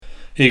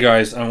Hey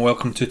guys, and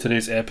welcome to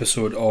today's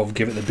episode of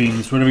Give It The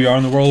Beans. Wherever you are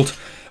in the world,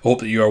 I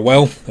hope that you are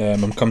well.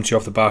 I'm coming to you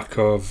off the back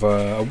of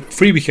a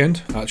free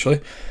weekend,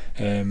 actually.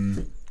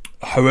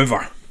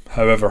 However,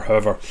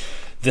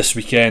 this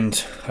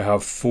weekend I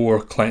have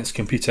 4 clients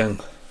competing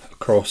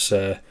across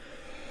the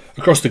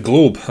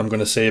globe, I'm going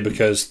to say,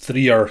 because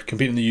 3 are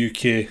competing in the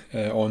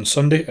UK on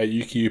Sunday at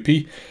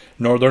UKUP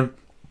Northern,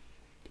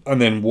 and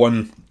then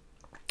 1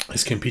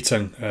 is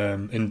competing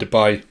in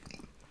Dubai.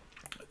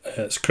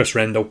 It's Chris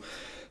Rendell.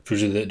 For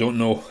those of you that don't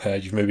know,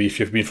 if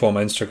you've been following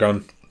my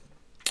Instagram,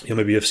 you'll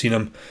maybe have seen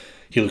him.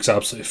 He looks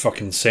absolutely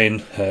fucking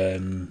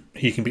insane.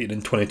 He competed in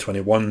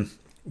 2021,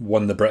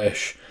 won the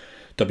British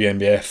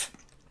WNBF,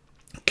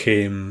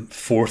 came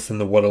 4th in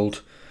the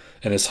world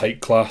in his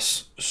height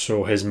class.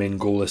 So his main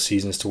goal this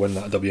season is to win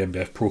that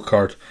WNBF Pro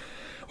card,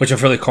 which I'm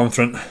fairly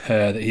confident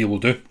that he will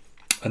do.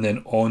 And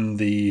then on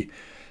the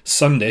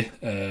Sunday,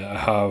 I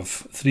have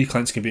 3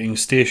 clients competing: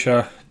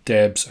 Stacia,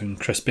 Debs, and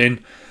Chris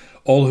Bain.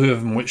 All who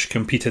have which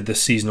competed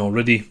this season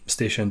already.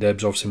 Stacia and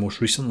Debs obviously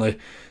most recently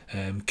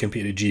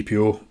competed at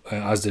GPO,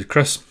 as did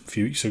Chris a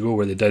few weeks ago,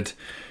 where they did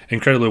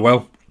incredibly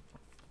well.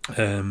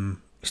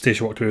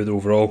 Stacia walked away with the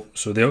overall,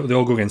 so they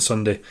all go again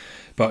Sunday.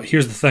 But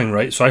here's the thing,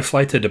 right? So I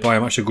fly to Dubai.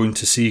 I'm actually going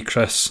to see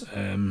Chris.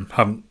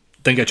 Didn't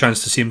get a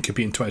chance to see him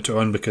compete in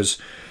 2021 because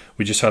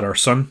we just had our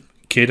son,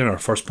 Caden, our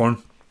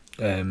firstborn.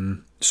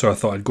 So I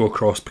thought I'd go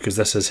across because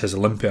this is his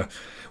Olympia.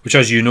 Which,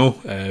 as you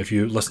know, if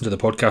you listen to the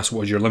podcast,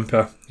 What is Your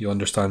Olympia? You'll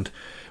understand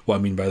what I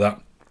mean by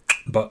that.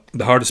 But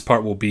the hardest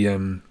part will be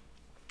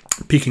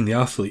peaking the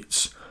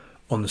athletes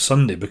on the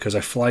Sunday, because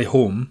I fly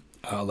home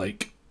at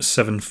like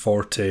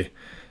 7:40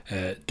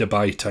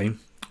 Dubai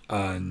time,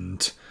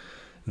 and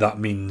that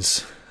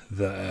means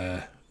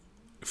that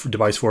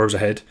Dubai's 4 hours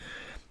ahead,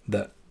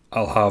 that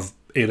I'll have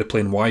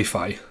aeroplane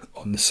Wi-Fi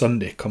on the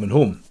Sunday coming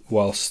home,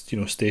 whilst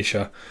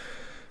Stacia,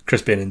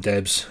 Chris Bain and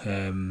Debs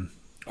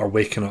are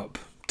waking up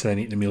to then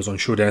eat the meals on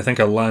show day. I think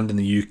I land in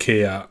the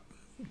UK at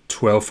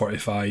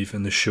 12:45,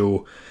 and the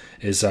show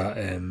is at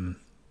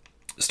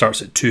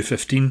starts at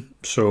 2:15.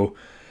 So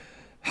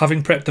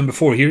having prepped them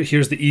before,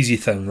 here's the easy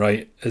thing,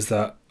 right? Is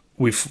that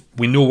we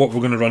know what we're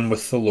going to run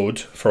with the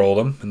load for all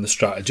of them and the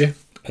strategy,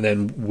 and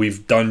then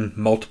we've done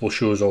multiple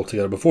shows all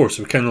together before,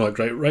 so we kind of like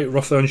right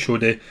roughly on show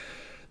day,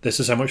 this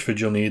is how much food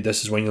you'll need,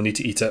 this is when you'll need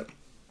to eat it.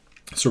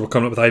 So we're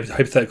coming up with a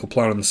hypothetical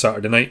plan on the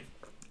Saturday night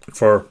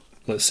for,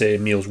 let's say,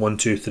 meals 1,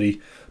 2,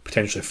 3,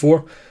 potentially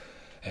 4,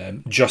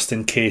 just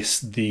in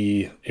case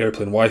the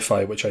airplane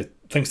Wi-Fi, which I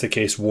think is the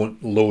case,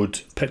 won't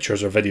load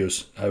pictures or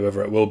videos.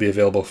 However, it will be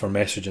available for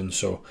messaging,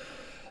 so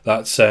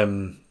that's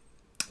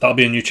that'll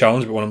be a new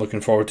challenge, but one I'm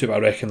looking forward to. But I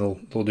reckon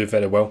they'll do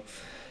very well.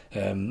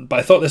 But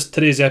I thought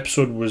today's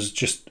episode was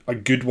just a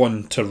good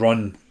one to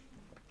run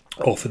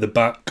off of the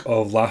back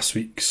of last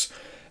week's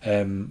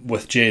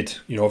with Jade.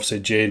 Obviously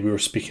Jade, we were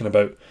speaking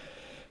about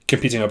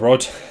competing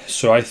abroad,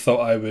 so I thought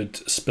I would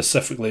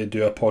specifically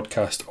do a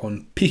podcast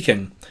on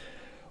peaking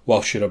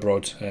whilst you're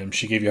abroad.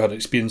 She gave you her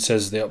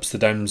experiences, the ups, the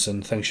downs,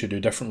 and things you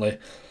do differently.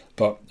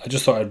 But I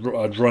just thought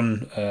I'd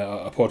run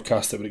a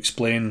podcast that would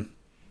explain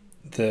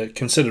the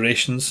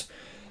considerations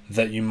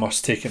that you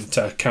must take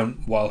into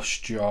account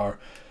whilst you are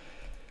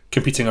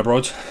competing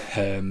abroad,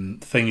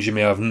 things you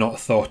may have not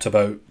thought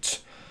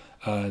about,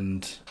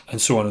 and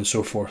so on and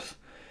so forth.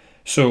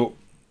 So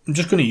I'm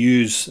just going to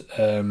use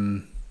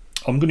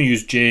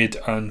Jade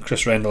and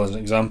Chris Rendell as an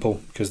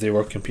example, because they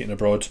were competing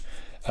abroad,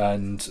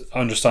 and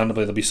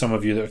understandably there'll be some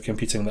of you that are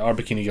competing that are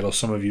bikini girls,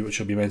 some of you which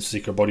will be men's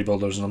physique or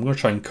bodybuilders, and I'm going to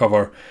try and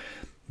cover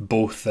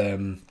both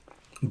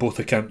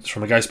accounts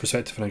from a guy's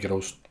perspective and a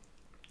girl's.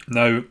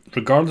 Now,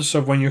 regardless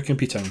of when you're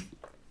competing,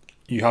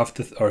 you have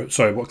to,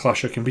 what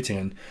class you're competing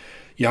in,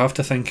 you have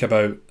to think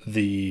about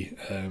the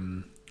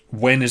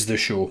when is the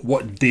show,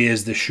 what day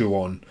is the show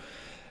on.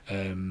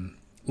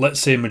 Let's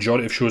say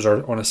majority of shows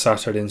are on a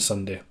Saturday and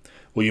Sunday.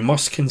 Well, you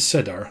must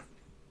consider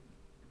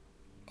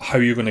how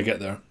you're going to get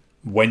there,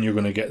 when you're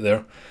going to get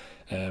there,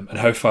 and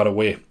how far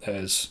away it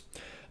is.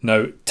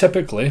 Now,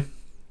 typically,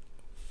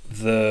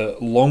 the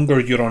longer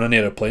you're on an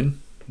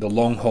aeroplane, the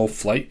long haul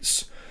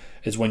flights,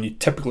 is when you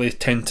typically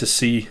tend to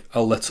see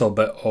a little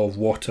bit of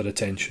water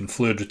retention,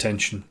 fluid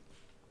retention,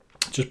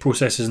 just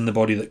processes in the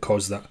body that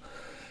cause that.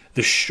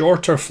 The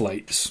shorter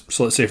flights,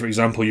 so let's say for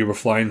example you were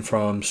flying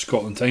from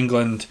Scotland to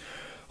England,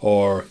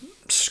 or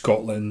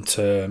Scotland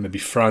to maybe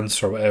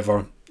France or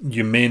whatever,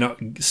 you may not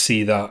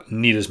see that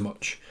near as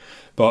much.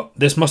 But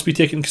this must be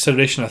taken into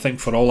consideration, I think,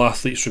 for all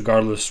athletes,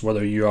 regardless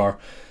whether you are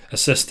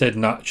assisted,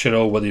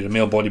 natural, whether you're a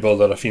male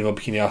bodybuilder, a female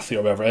bikini athlete,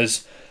 or whatever it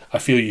is. I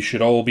feel you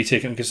should all be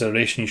taken into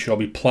consideration. You should all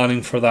be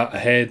planning for that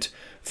ahead,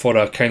 for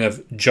a kind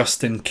of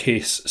just in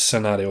case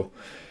scenario,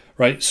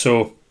 right?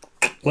 So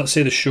let's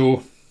say the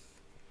show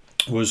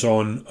was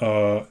on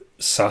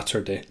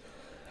Saturday.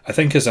 I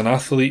think as an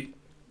athlete,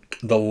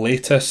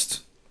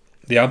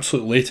 the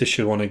absolute latest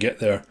you want to get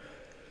there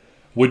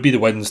would be the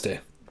Wednesday.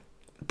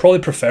 Probably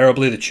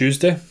preferably the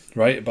Tuesday,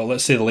 right? But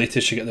let's say the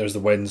latest you get there is the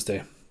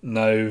Wednesday.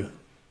 Now,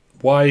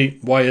 why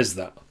is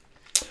that?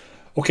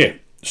 Okay,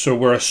 so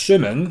we're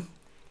assuming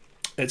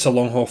it's a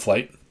long haul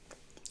flight,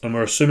 and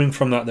we're assuming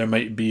from that there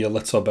might be a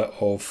little bit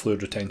of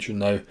fluid retention.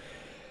 Now,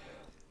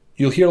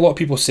 you'll hear a lot of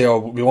people say, oh,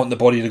 we want the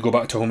body to go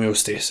back to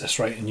homeostasis,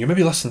 right? And you may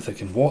be listening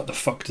thinking, what the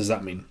fuck does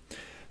that mean?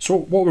 So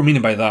what we're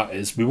meaning by that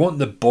is we want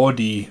the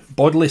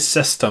bodily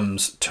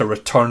systems to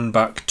return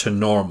back to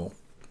normal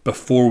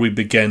before we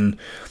begin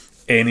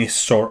any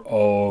sort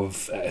of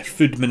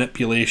food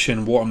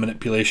manipulation, water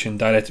manipulation,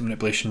 diuretic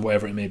manipulation,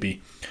 whatever it may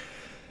be.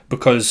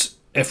 Because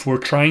if we're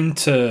trying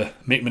to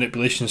make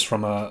manipulations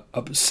from a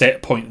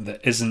set point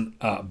that isn't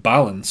at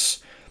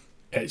balance,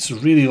 it's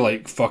really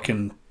like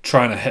fucking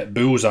trying to hit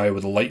bullseye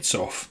with the lights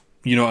off.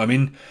 You know what I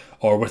mean?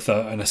 Or with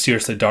in a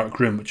seriously dark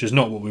room, which is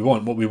not what we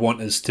want. What we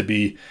want is to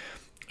be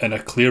in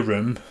a clear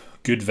room,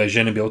 good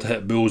vision, and be able to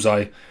hit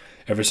bullseye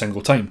every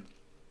single time.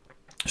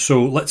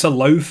 So let's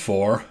allow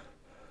for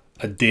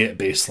a day at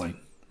baseline,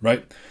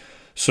 right?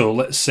 So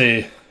let's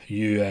say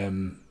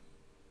you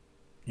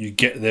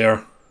get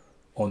there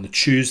on the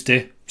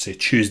Tuesday, say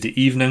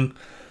Tuesday evening.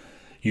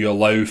 You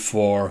allow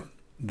for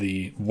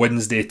the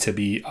Wednesday to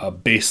be a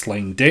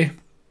baseline day.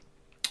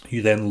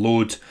 You then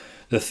load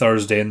the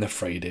Thursday and the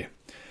Friday.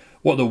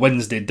 What the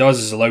Wednesday does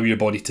is allow your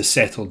body to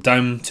settle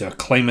down, to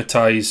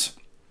acclimatise,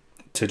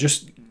 to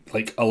just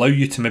like allow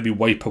you to maybe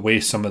wipe away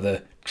some of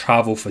the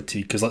travel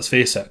fatigue, because let's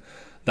face it,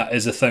 that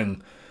is a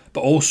thing.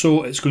 But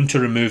also it's going to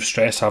remove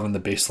stress having the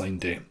baseline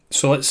day.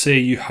 So let's say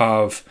you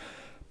have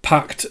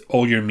packed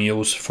all your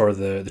meals for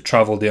the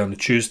travel day on the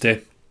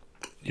Tuesday.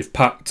 You've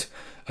packed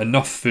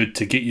enough food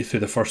to get you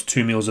through the first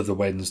 2 meals of the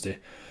Wednesday.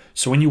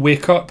 So when you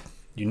wake up,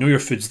 you know your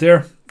food's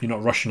there, you're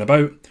not rushing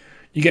about,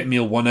 you get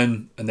meal 1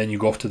 in, and then you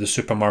go off to the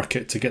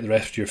supermarket to get the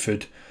rest of your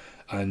food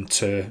and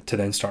to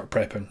then start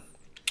prepping.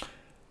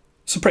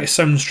 It's a pretty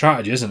sound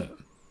strategy, isn't it?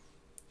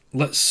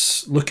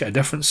 Let's look at a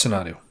different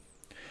scenario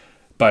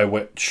by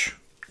which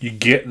you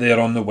get there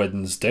on the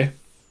Wednesday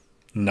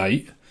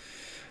night.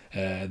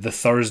 The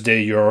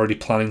Thursday you're already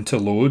planning to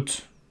load.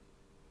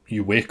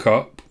 You wake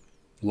up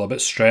a little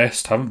bit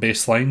stressed, haven't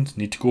baselined,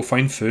 need to go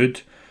find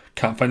food,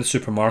 can't find the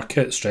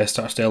supermarket, stress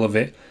starts to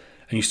elevate,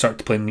 and you start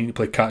to need to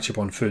play catch up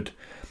on food.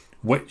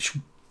 Which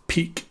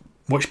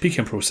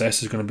peaking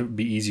process is going to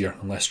be easier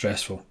and less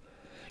stressful?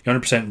 You're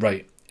 100%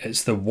 right.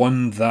 It's the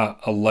one that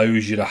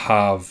allows you to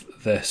have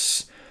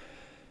this,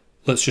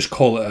 let's just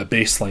call it a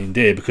baseline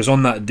day, because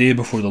on that day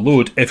before the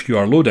load, if you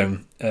are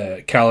loading,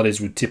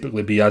 calories would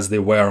typically be as they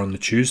were on the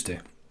Tuesday.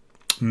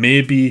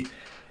 Maybe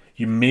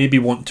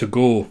you want to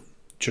go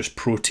just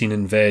protein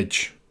and veg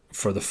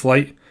for the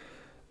flight.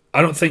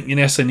 I don't think you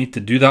necessarily need to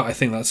do that. I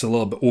think that's a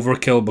little bit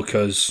overkill,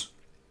 because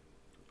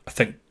I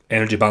think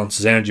energy balance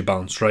is energy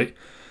balance, right?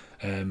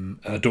 And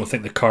I don't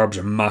think the carbs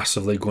are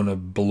massively going to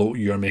bloat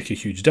you or make a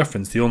huge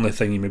difference. The only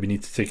thing you maybe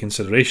need to take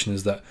consideration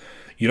is that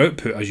your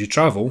output as you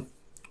travel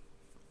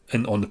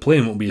and on the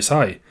plane won't be as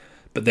high.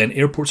 But then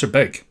airports are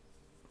big,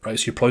 right?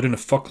 So you're probably doing a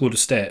fuckload of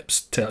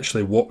steps to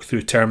actually walk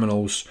through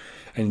terminals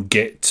and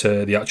get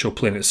to the actual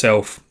plane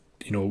itself.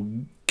 You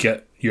know,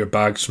 get your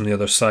bags from the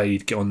other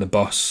side, get on the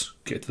bus,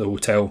 get to the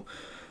hotel,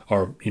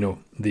 or, you know,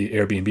 the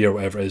Airbnb or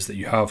whatever it is that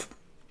you have.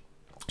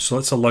 So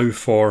let's allow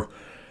for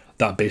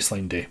that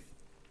baseline day.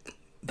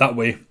 That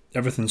way,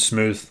 everything's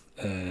smooth,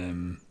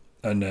 and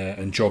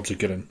jobs are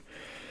good in.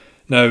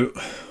 Now,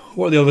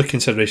 what are the other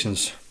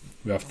considerations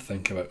we have to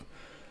think about?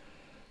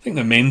 I think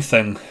the main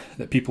thing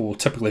that people will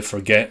typically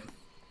forget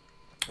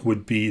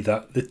would be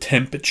that the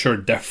temperature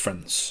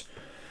difference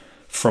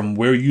from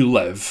where you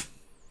live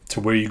to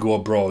where you go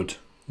abroad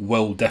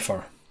will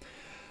differ.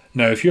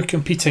 Now, if you're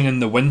competing in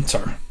the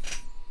winter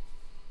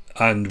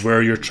and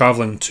where you're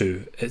travelling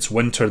to, it's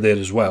winter there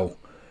as well,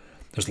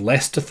 there's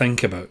less to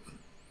think about,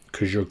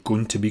 because you're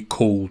going to be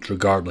cold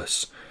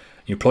regardless.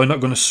 You're probably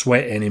not going to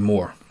sweat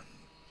anymore.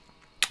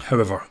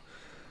 However,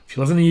 if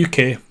you live in the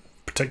UK,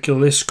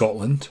 particularly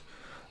Scotland,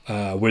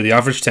 where the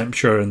average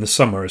temperature in the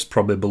summer is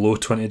probably below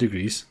 20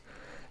 degrees,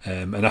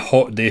 and a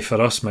hot day for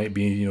us might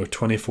be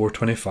 24,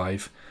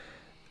 25,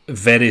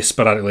 very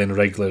sporadically and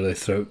regularly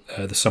throughout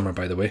the summer,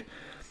 by the way,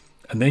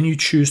 and then you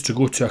choose to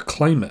go to a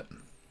climate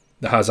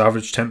that has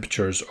average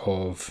temperatures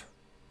of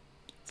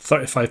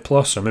 35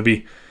 plus, or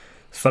maybe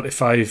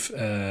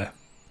 35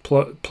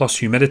 plus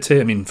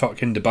humidity. I mean,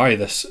 fucking Dubai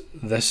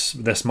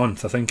this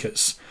month, I think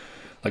it's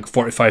like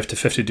 45 to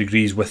 50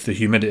 degrees with the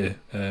humidity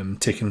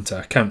taken into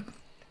account.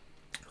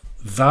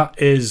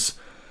 That is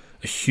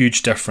a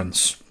huge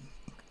difference.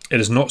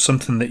 It is not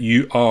something that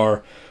you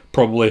are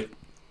probably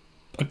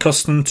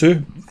accustomed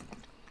to.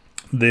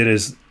 There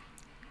is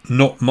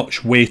not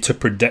much way to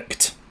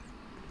predict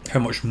how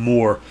much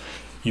more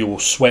you will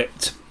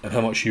sweat and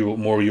how much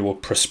more you will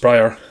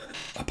perspire,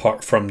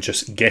 apart from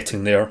just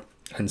getting there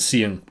and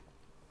seeing.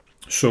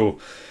 So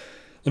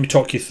let me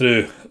talk you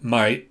through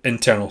my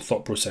internal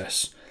thought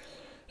process.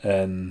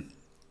 For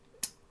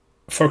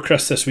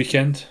Chris this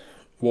weekend,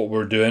 what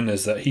we're doing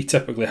is that he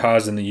typically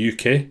has in the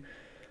UK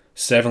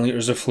 7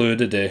 litres of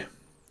fluid a day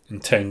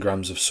and 10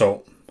 grams of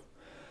salt.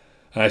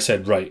 And I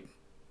said, right,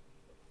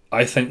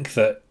 I think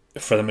that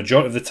for the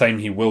majority of the time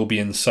he will be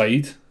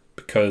inside,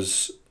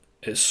 because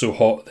it's so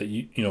hot that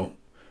you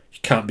You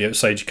can't be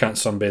outside, you can't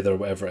sunbathe or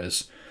whatever it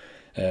is,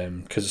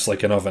 because it's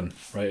like an oven,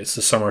 right? It's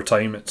the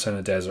summertime, it's in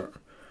a desert.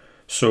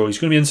 So he's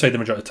going to be inside the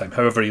majority of the time.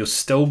 However, he'll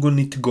still going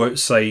to need to go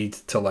outside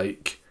to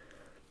like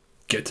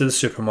get to the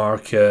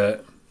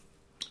supermarket,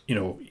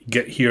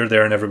 get here,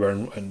 there and everywhere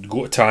and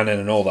go to tanning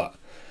and all that.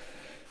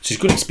 So he's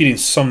going to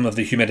experience some of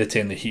the humidity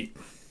and the heat.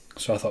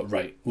 So I thought,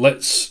 right,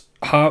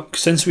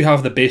 since we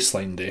have the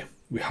baseline day,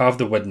 we have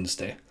the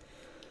Wednesday,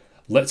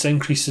 let's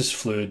increase his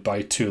fluid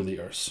by 2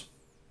 litres.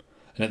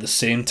 And at the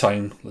same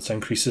time, let's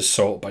increase his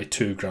salt by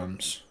 2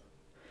 grams.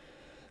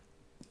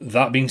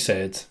 That being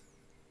said,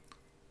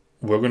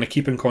 we're going to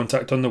keep in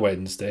contact on the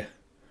Wednesday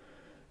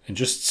and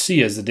just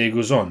see as the day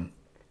goes on,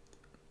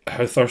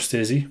 how thirsty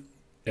is he?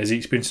 Is he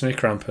experiencing any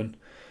cramping?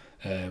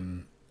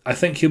 I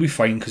think he'll be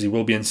fine because he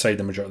will be inside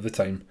the majority of the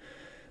time.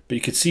 But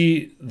you could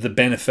see the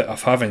benefit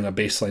of having a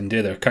baseline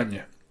day there, can't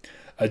you?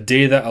 A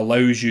day that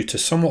allows you to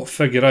somewhat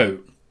figure out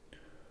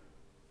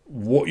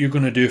what you're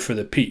going to do for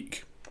the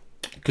peak.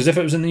 Because if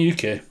it was in the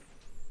UK,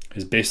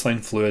 his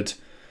baseline fluid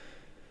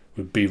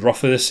would be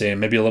roughly the same,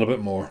 maybe a little bit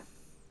more.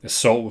 His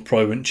salt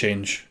probably wouldn't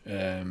change,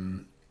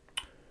 and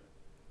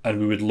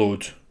we would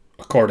load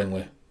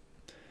accordingly.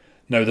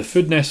 Now, the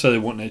food necessarily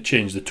won't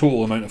change. The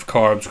total amount of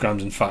carbs,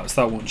 grams and fats,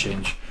 that won't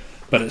change.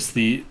 But it's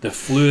the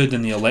fluid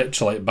and the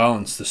electrolyte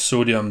balance, the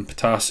sodium,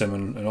 potassium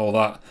and all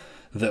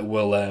that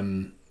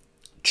will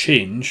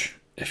change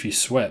if you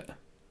sweat.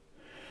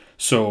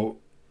 So,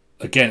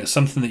 again, it's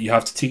something that you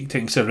have to take into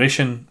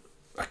consideration,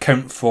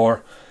 account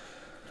for,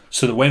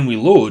 so that when we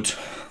load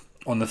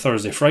on the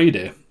Thursday,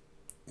 Friday,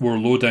 we're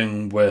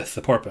loading with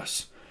the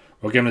purpose.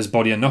 We're giving his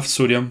body enough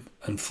sodium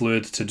and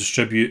fluid to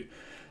distribute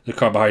the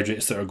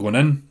carbohydrates that are going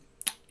in.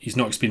 He's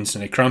not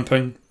experiencing any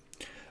cramping.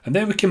 And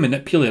then we can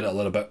manipulate it a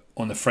little bit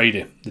on the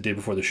Friday, the day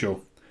before the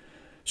show.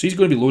 So he's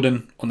going to be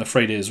loading on the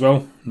Friday as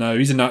well. Now,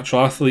 he's a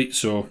natural athlete,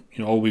 so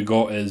all we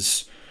got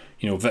is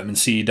vitamin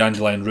C,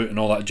 dandelion root and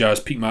all that jazz,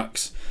 Peak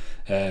Max.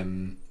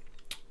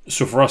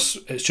 So for us,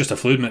 it's just a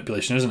fluid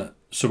manipulation, isn't it?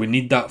 So we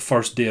need that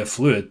first day of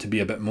fluid to be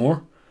a bit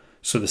more.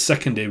 So the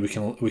second day we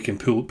can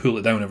pull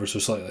it down ever so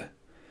slightly.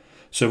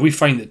 So if we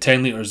find that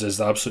 10 litres is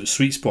the absolute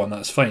sweet spot, and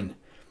that's fine.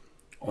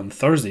 On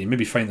Thursday,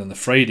 maybe find on the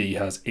Friday he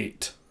has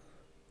 8,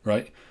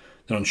 right?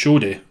 Then on show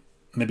day,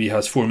 maybe he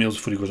has 4 meals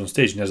before he goes on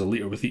stage and he has a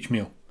litre with each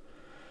meal.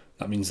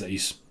 That means that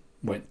he's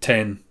went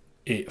 10,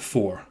 8,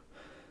 4.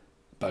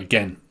 But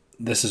again,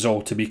 this is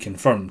all to be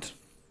confirmed.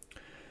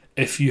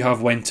 If you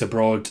have went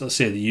abroad, let's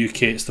say the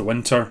UK, it's the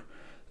winter,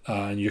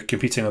 and you're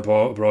competing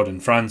abroad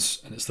in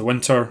France, and it's the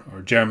winter,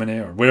 or Germany,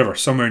 or wherever,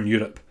 somewhere in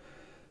Europe,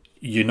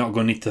 you're not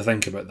going to need to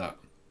think about that.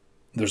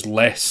 There's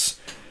less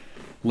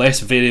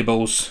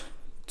variables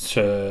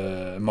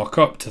to muck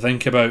up, to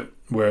think about,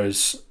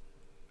 whereas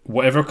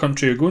whatever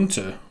country you're going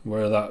to,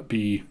 whether that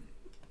be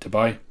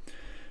Dubai,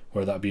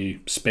 whether that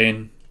be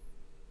Spain,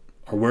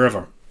 or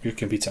wherever you're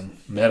competing,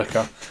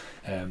 America,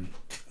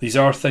 these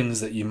are things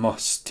that you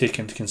must take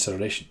into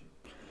consideration.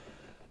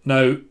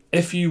 Now,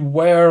 if you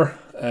were,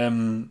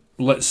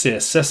 let's say,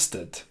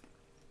 assisted,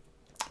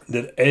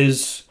 there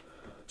is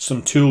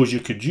some tools you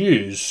could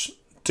use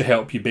to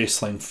help you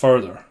baseline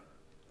further.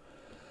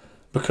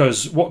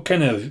 Because what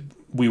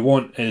we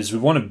want a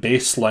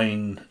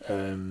baseline,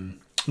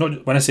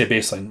 not when I say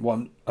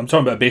baseline, I'm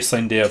talking about a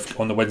baseline day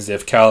on the Wednesday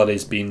of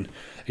calories being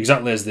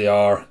exactly as they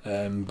are,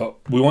 but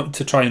we want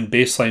to try and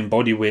baseline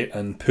body weight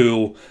and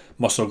pull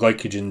muscle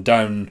glycogen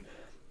down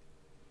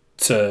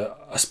to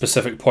a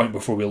specific point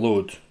before we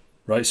load,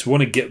 right? So we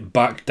want to get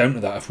back down to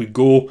that. If we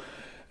go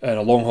in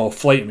a long haul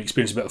flight and we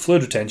experience a bit of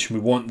fluid retention,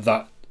 we want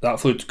that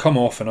fluid to come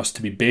off and us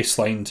to be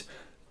baselined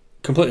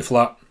completely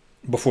flat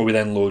before we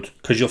then load,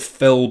 because you'll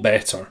feel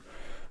better,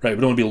 right?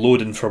 We don't want to be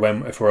loading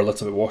if we're a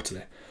little bit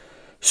watery.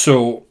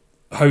 So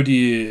how would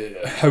you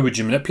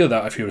manipulate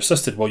that if you're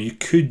assisted? Well, you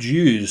could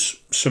use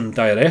some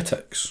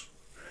diuretics,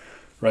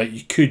 right?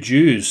 You could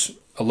use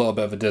a little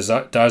bit of a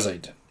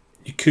Dazide.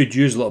 You could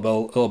use a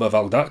little bit of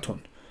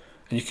Aldactone,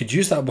 and you could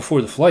use that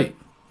before the flight.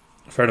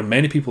 I've heard of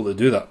many people that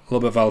do that. A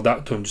little bit of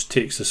Aldactone just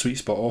takes the sweet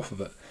spot off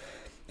of it.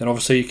 Then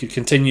obviously you could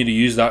continue to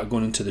use that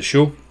going into the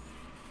show.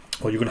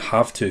 Well, you're going to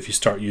have to if you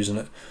start using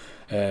it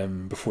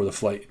before the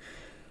flight.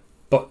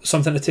 But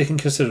something to take in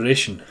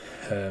consideration.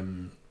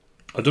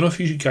 I don't know if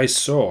you guys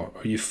saw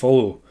or you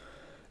follow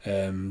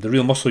the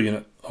Real Muscle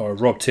Unit or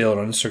Rob Taylor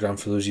on Instagram,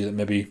 for those of you that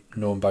maybe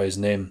know him by his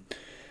name.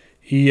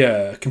 He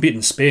competed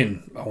in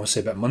Spain, I want to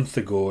say about a month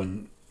ago,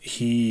 and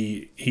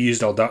he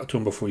used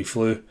Aldactone before he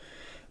flew,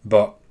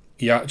 but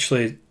he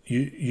actually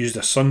used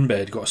got a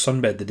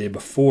sunbed the day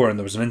before, and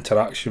there was an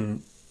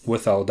interaction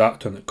with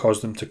Aldactone that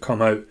caused him to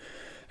come out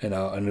in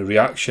a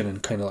reaction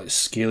and kind of like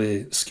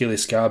scaly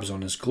scabs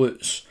on his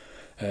glutes.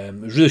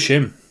 It was really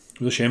shame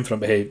for him,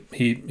 but hey,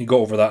 he got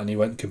over that and he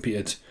went and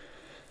competed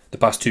the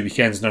past 2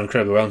 weekends and done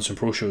incredibly well in some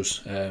pro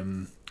shows.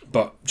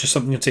 But just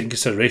something to take in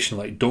consideration,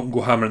 like don't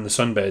go hammering the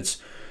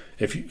sunbeds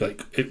if you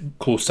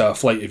close to a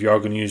flight. If you are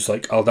going to use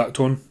like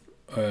Aldactone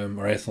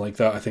or anything like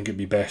that, I think it'd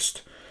be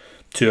best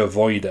to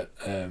avoid it,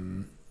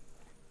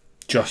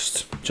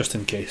 just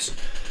in case.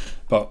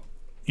 But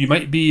you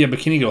might be a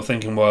bikini girl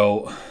thinking,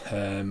 well,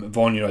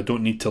 Vaughn, I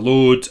don't need to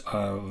load,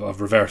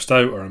 I've reversed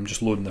out, or I'm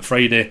just loading the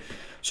Friday,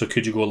 so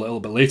could you go a little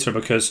bit later?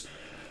 Because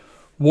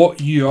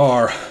what you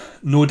are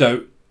no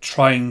doubt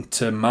trying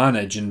to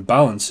manage and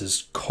balance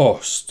is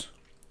cost,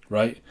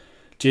 right?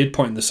 Jade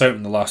pointed this out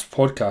in the last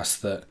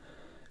podcast that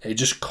it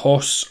just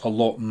costs a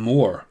lot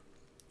more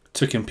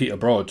to compete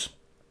abroad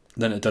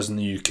than it does in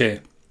the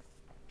UK.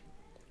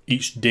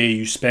 Each day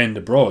you spend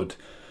abroad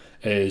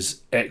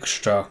is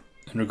extra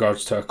in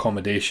regards to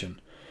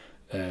accommodation,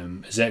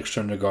 is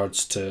extra in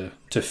regards to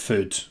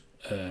food,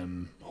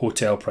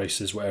 hotel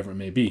prices, whatever it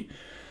may be.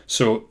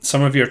 So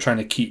some of you are trying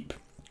to keep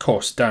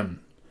costs down.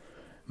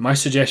 My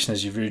suggestion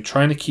is if you're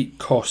trying to keep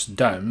costs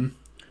down,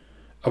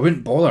 I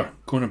wouldn't bother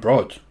going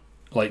abroad.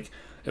 Like,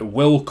 it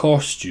will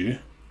cost you,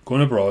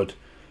 going abroad,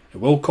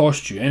 it will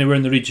cost you anywhere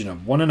in the region of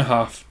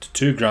 $1.5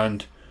 to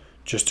 $2,000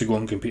 just to go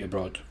and compete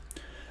abroad.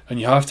 And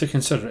you have to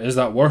consider, is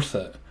that worth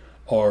it?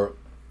 Or,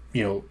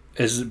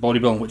 is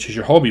bodybuilding, which is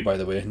your hobby, by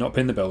the way, not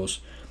paying the bills,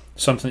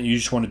 something that you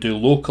just want to do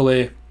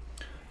locally?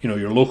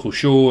 Your local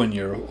show in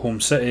your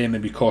home city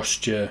maybe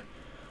cost you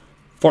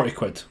 40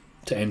 quid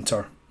to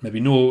enter. Maybe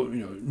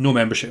no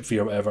membership fee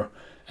or whatever.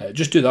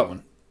 Just do that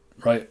one,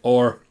 right?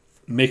 Or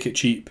make it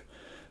cheap.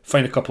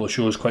 Find a couple of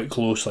shows quite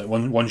close. Like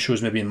one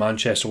show's maybe in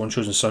Manchester, one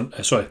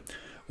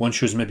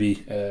show's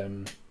maybe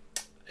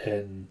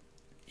in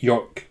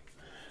York.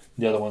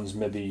 The other one's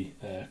maybe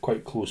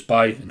quite close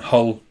by in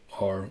Hull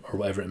or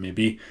whatever it may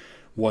be.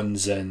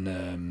 One's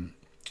in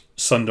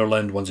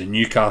Sunderland, one's in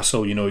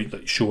Newcastle.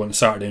 Like show on a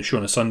Saturday and show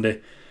on a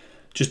Sunday.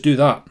 Just do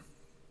that,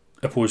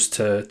 opposed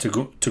to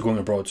going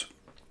abroad.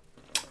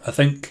 I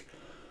think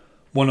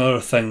one other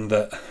thing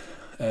that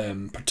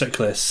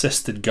particularly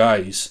assisted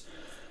guys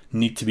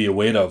need to be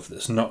aware of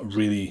that's not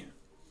really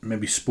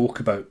maybe spoke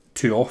about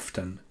too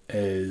often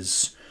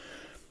is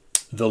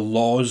the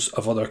laws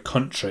of other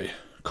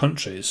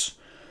countries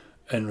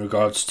in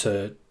regards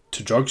to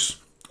drugs,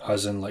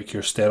 as in like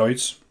your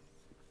steroids.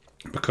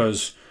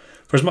 Because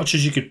for as much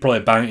as you could probably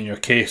bang it in your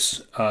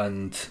case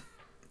and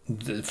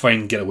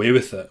get away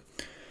with it,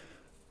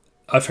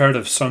 I've heard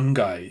of some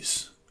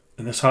guys,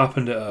 and this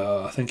happened at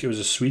I think it was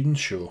a Sweden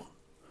show,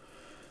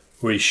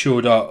 where he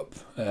showed up,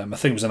 I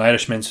think it was an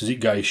Irish men's physique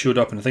guy, he showed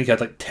up and I think he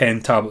had like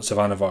 10 tablets of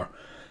Anavar,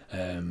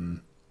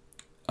 and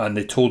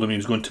they told him he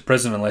was going to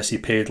prison unless he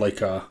paid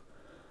like I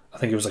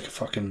think it was like a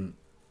fucking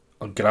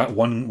one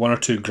or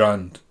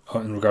 $2,000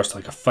 in regards to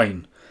like a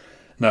fine.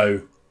 Now,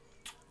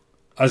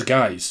 as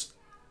guys,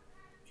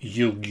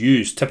 you'll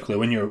use, typically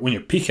when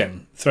you're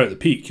peaking, throughout the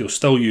peak, you'll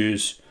still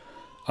use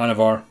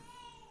Anavar,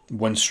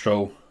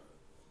 Winstrol,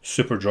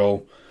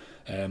 Superdrol,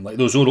 like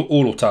those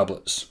oral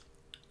tablets.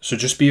 So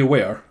just be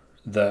aware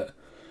that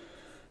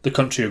the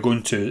country you're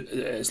going to,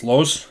 its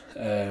laws,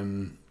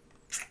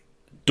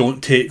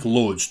 don't take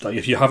loads. Like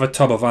if you have a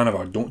tub of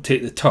Anavar, don't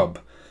take the tub.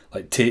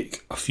 Like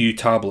take a few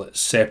tablets,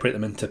 separate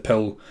them into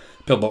pill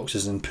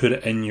boxes and put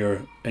it in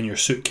your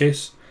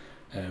suitcase.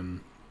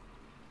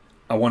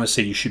 I want to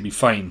say you should be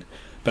fine,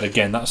 but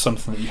again, that's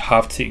something that you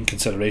have to take in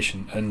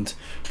consideration. And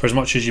for as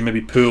much as you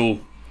maybe pull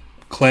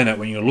clean out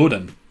when you're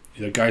loading,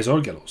 either guys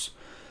or girls,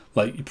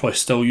 like you're probably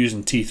still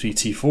using T3,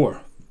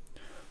 T4.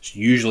 It's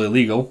usually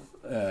legal.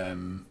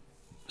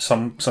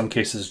 Some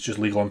cases just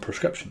legal on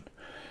prescription,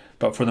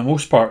 but for the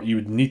most part, you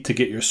would need to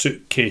get your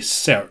suitcase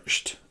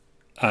searched,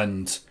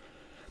 and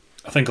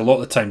I think a lot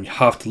of the time you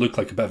have to look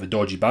like a bit of a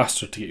dodgy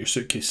bastard to get your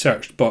suitcase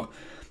searched. But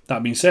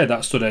that being said,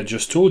 that's what I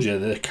just told you.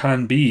 There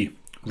can be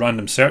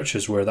random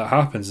searches where that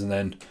happens, and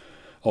then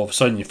all of a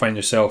sudden you find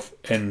yourself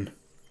in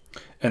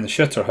the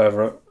shitter.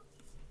 However,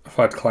 I've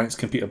had clients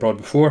compete abroad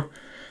before,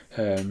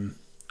 and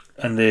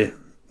they've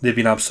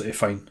been absolutely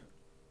fine.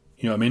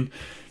 You know what I mean?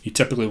 You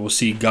typically will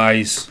see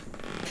guys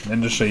in the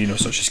industry,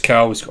 such as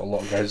Cal. He's got a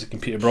lot of guys that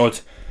compete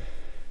abroad.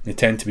 They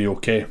tend to be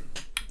okay.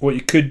 What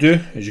you could do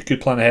is you could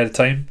plan ahead of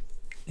time.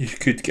 You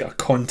could get a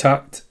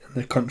contact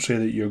in the country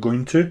that you're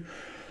going to.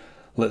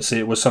 Let's say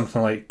it was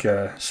something like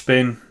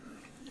Spain.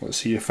 Let's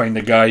say you find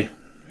a guy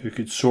who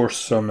could source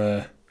some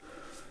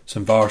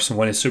bar, some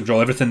Winnie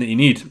Superdrol, everything that you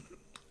need,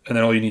 and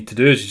then all you need to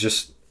do is you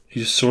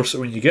just source it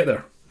when you get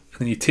there, and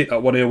then you take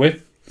that worry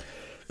away.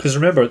 Because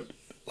remember,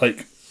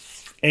 like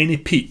any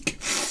peak,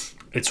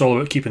 it's all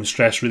about keeping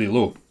stress really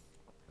low,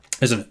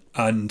 isn't it?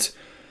 And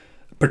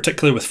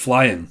particularly with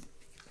flying,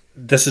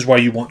 this is why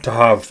you want to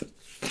have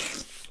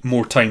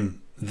more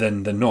time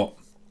than not,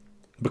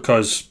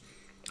 because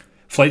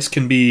flights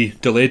can be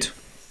delayed,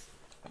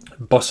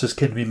 buses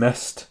can be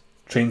missed,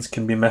 trains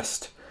can be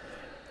missed,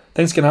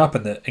 things can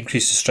happen that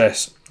increases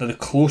stress. Now, the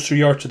closer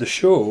you are to the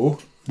show,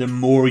 the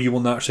more you will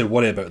naturally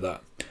worry about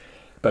that.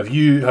 But if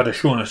you had a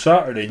show on a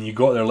Saturday and you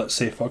got there, let's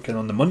say fucking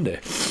on the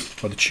Monday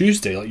or the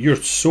Tuesday, like you're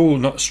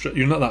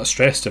not that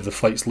stressed if the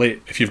flight's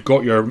late. If you've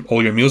got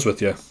all your meals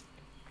with you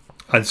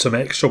and some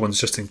extra ones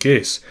just in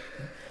case,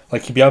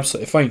 like you'd be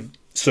absolutely fine.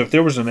 So if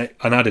there was an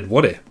added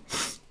worry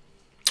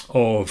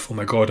of, oh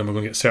my god, am I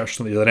going to get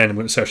searched on the other end? I'm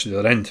going to search at the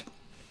other end.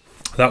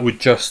 that would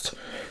just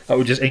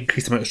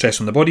increase the amount of stress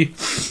on the body.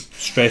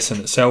 Stress in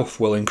itself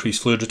will increase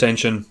fluid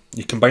retention.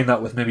 You combine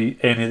that with maybe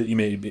any that you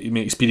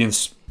may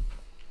experience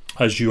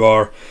as you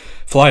are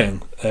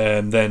flying,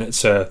 then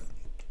it's a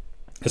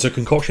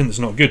concoction that's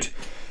not good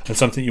and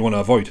something you want to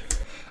avoid.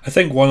 I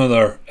think one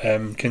other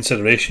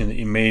consideration that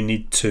you may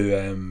need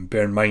to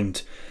bear in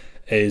mind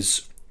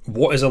is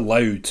what is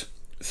allowed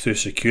through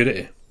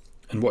security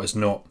and what is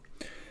not.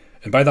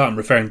 And by that I'm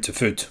referring to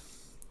food.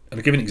 And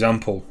I'll give you an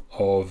example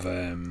of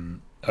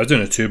I was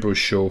doing a Two Bros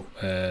show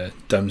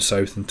down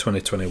south in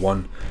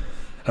 2021,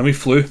 and we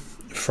flew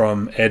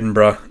from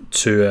Edinburgh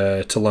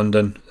to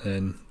London,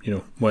 and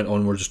went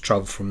onwards, just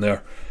travelled from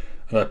there.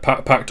 And I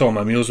packed all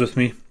my meals with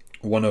me,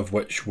 one of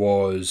which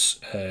was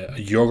a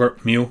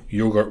yogurt meal,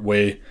 yogurt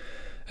whey.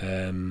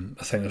 I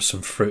think there's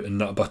some fruit and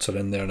nut butter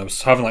in there, and I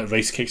was having like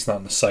rice cakes and that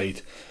on the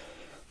side.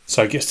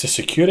 So I get to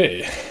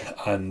security,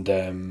 and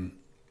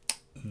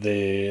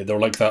they were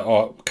like that.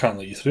 Oh, can't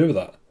let you through with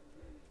that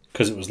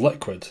because it was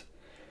liquid.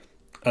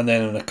 And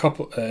then in I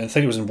think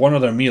it was in one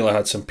other meal, I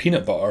had some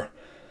peanut butter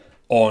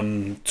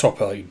on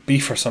top of like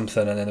beef or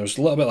something, and then there was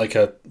a little bit like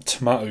a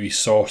tomatoey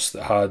sauce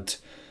that had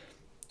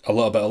a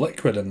little bit of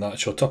liquid in the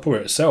actual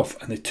Tupperware itself,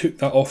 and they took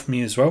that off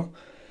me as well.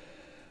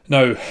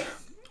 Now,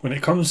 when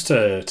it comes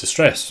to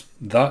stress,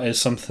 that is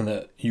something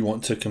that you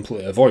want to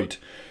completely avoid,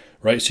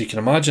 right? So you can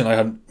imagine I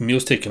had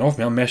meals taken off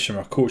me. I'm messaging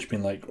my coach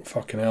being like,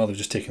 fucking hell, they've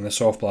just taken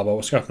this off, blah, blah,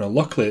 what's happening?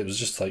 Luckily, it was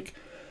just like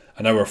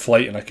an hour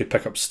flight and I could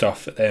pick up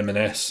stuff at the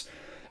M&S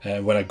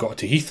when I got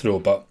to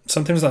Heathrow, but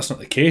sometimes that's not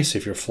the case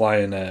if you're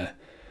flying to,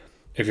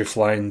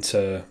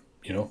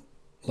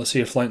 let's say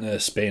you're flying to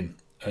Spain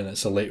and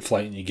it's a late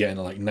flight and you get in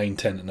at like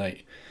 9-10 at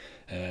night.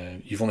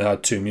 You've only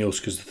had 2 meals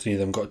because the 3 of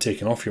them got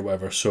taken off you or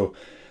whatever, so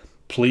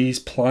please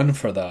plan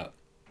for that.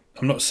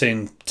 I'm not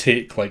saying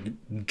take like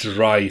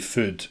dry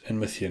food in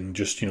with you and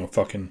just,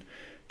 fucking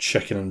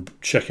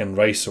chicken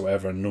rice or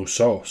whatever and no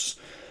sauce,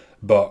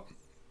 but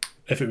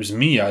if it was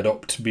me, I'd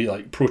opt to be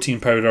like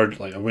protein powdered.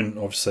 Like I wouldn't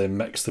obviously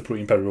mix the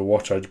protein powder with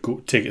water. I'd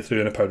go take it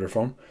through in a powder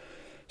form.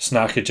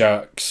 Snacky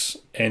Jacks,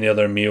 any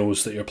other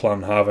meals that you're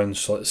planning having.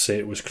 So let's say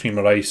it was cream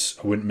of rice.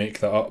 I wouldn't make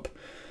that up.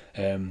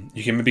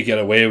 You can maybe get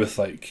away with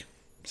like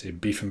say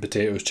beef and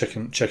potatoes,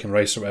 chicken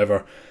rice or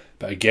whatever.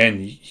 But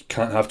again, you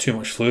can't have too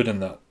much fluid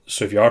in that.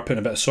 So if you are putting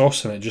a bit of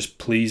sauce in it, just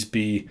please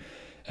be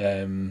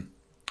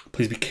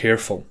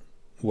careful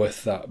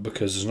with that,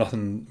 because there's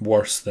nothing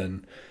worse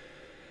than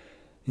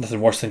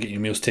getting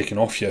your meals taken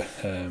off you,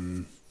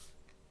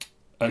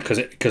 because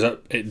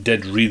it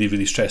did really,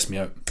 really stress me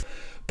out.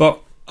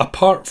 But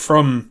apart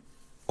from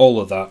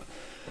all of that,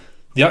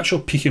 the actual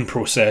peaking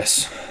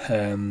process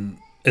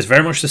is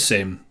very much the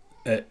same.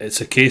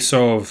 It's a case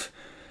of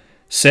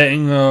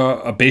setting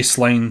a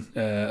baseline,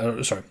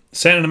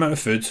 setting an amount of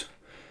food,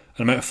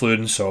 an amount of fluid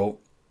and salt,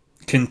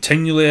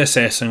 continually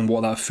assessing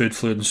what that food,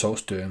 fluid and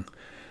salt's doing,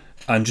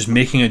 and just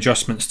making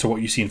adjustments to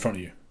what you see in front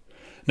of you.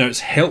 Now,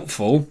 it's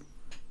helpful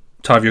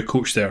to have your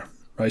coach there,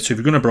 right? So if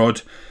you're going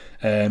abroad,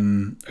 or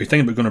you're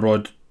thinking about going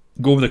abroad,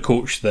 go with a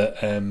coach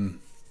that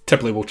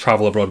typically will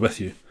travel abroad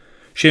with you.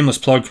 Shameless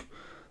plug,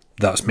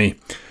 that's me.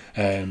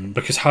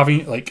 Because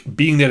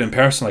being there in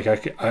person,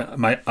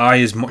 my eye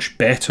is much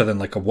better than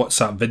like a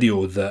WhatsApp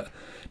video that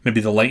maybe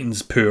the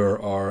lighting's poor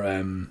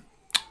or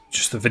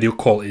just the video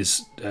quality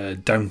is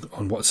down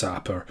on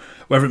WhatsApp or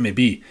whatever it may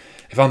be.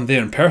 If I'm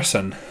there in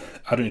person,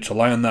 I don't need to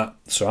rely on that,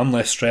 so I'm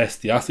less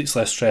stressed. The athlete's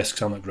less stressed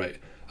because I'm like, right,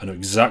 I know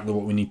exactly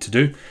what we need to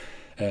do.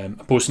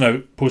 Opposed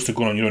to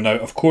going on your own. Now,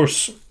 of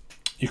course,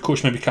 your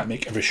coach maybe can't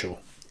make every show.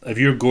 If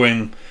you're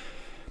going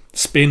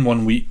Spain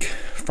 1 week,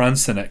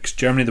 France the next,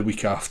 Germany the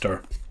week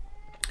after,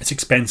 it's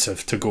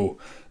expensive to go.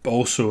 But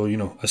also,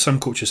 as some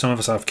coaches, some of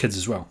us have kids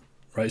as well,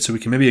 right? So we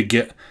can maybe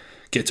get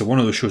to one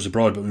of those shows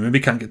abroad, but we maybe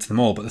can't get to them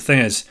all. But the thing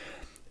is,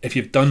 if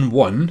you've done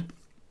one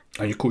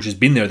and your coach has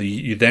been there,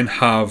 you then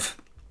have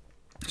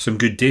some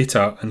good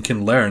data and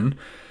can learn.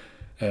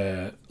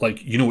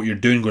 What you're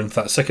doing going to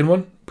that second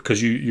one,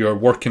 because you're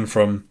working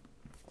from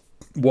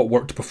what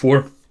worked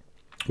before,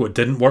 what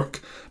didn't work.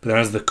 But then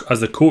as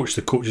the coach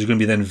is going to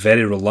be then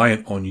very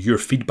reliant on your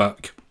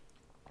feedback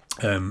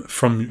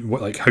from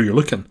how you're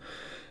looking.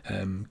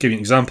 Give you an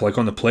example, like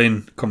on the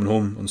plane coming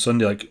home on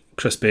Sunday, like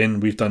Chris Bain,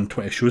 we've done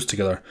 20 shows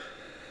together,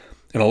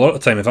 and a lot of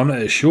the time if I'm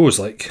at his shows,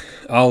 like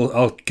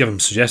I'll give him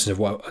suggestions of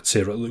what I'd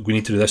say. Right, look, we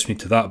need to do this, we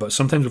need to that. But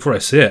sometimes before I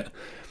say it,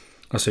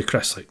 I'll say,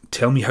 Chris,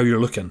 tell me how you're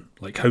looking.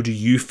 Like, how do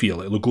you feel?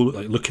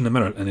 Look in the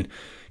mirror. And then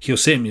he'll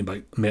say to me,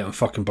 mate, I'm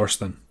fucking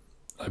bursting.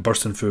 I'm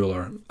bursting full,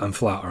 or I'm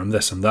flat, or I'm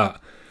this and that.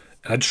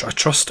 And I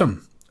trust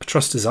him. I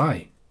trust his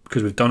eye,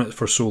 because we've done it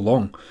for so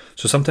long.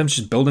 So sometimes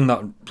just building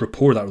that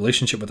rapport, that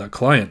relationship with that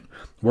client,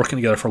 working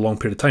together for a long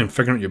period of time,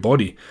 figuring out your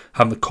body,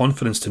 having the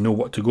confidence to know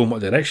what to go and what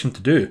direction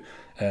to do,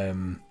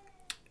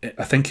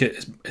 I think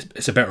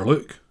it's a better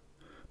look,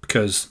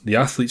 because the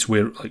athletes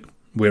we're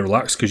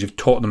relaxed because you've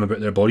taught them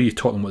about their body, you've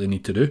taught them what they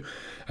need to do.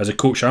 As a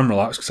coach, I'm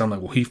relaxed because I'm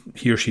like, well,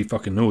 he or she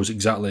fucking knows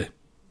exactly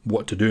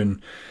what to do and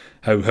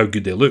how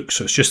good they look.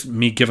 So it's just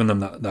me giving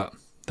them that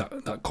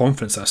that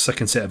confidence, that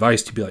second set of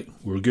eyes to be like,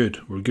 we're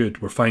good,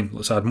 we're fine,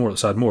 let's add more.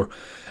 And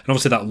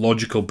obviously that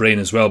logical brain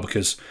as well,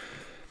 because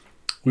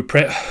when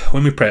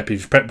we prep, if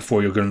you've prepped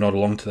before, you're going to nod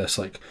along to this.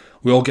 Like,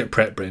 we all get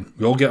prep brain.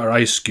 We all get our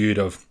eyes skewed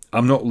of,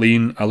 I'm not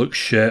lean, I look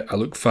shit, I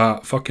look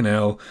fat, fucking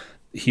hell,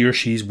 he or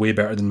she's way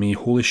better than me,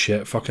 holy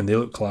shit, fucking they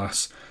look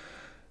class.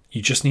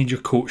 You just need your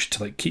coach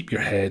to like keep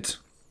your head,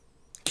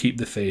 keep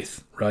the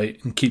faith, right,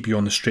 and keep you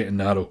on the straight and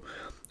narrow.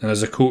 And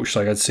as a coach,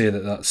 like, I'd say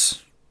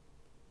that's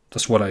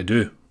what I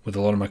do with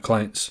a lot of my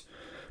clients,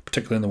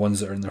 particularly in the ones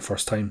that are in their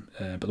first time.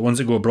 But the ones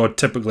that go abroad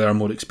typically are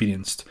more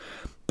experienced.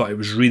 But it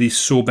was really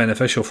so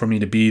beneficial for me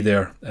to be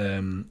there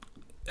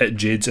at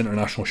Jade's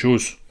international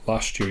shows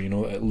last year,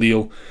 at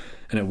Lille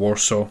and at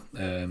Warsaw,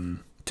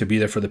 to be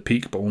there for the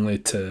peak, but only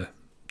to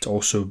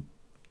also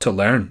to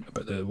learn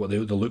about the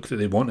look that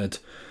they wanted.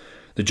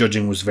 The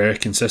judging was very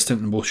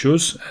consistent in both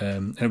shows,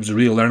 and it was a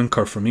real learning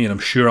curve for me, and I'm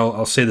sure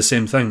I'll say the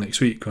same thing next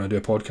week when I do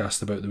a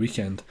podcast about the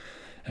weekend,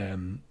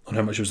 on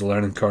how much it was a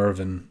learning curve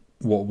and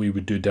what we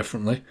would do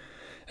differently,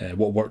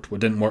 what worked,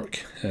 what didn't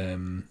work,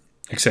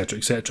 etc,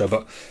 etc.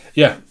 But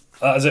yeah,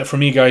 that is it for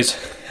me, guys.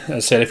 As I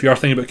said, if you are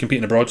thinking about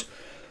competing abroad,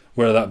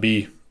 whether that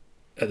be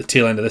at the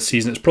tail end of this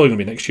season, it's probably going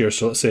to be next year,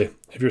 so let's say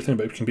if you're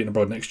thinking about competing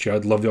abroad next year,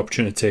 I'd love the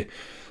opportunity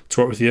to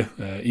work with you,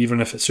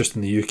 even if it's just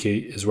in the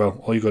UK as well.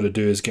 All you got to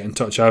do is get in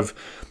touch.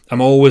 I'm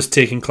always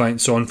taking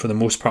clients on for the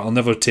most part. I'll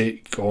never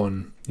take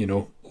on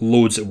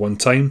loads at one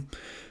time,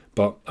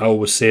 but I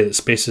always say that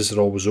spaces are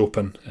always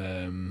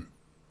open.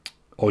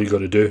 All you got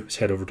to do is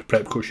head over to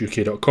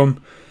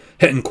prepcoachuk.com,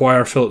 hit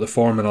inquire, fill out the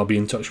form, and I'll be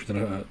in touch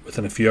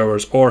within a few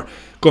hours. Or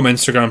go on my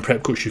Instagram,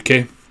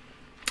 prepcoachuk,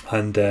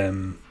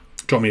 and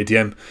drop me a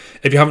DM.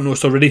 If you haven't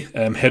noticed already,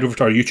 head over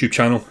to our YouTube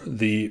channel.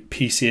 The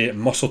PCA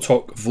Muscle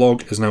Talk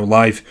vlog is now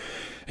live,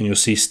 and you'll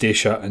see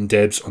Stacia and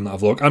Debs on that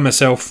vlog, and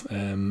myself.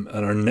 And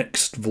our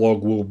next vlog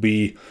will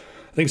be,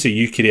 I think it's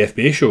a UK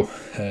FBA show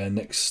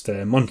next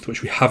month,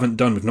 which we haven't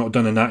done. We've not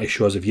done a natty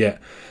show as of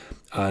yet,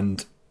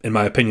 and in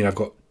my opinion, I've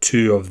got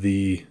two of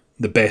the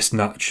best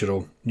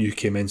natural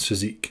UK men's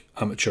physique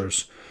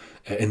amateurs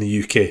in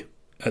the UK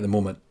at the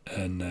moment,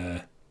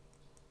 and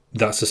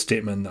that's a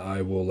statement that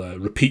I will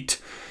repeat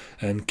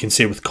and can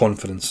say with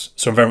confidence.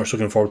 So I'm very much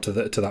looking forward to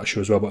that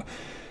show as well. But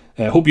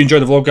I hope you enjoy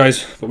the vlog,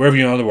 guys. But wherever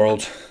you are in the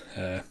world,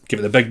 give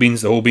it the big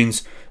beans, the whole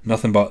beans,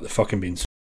 nothing but the fucking beans.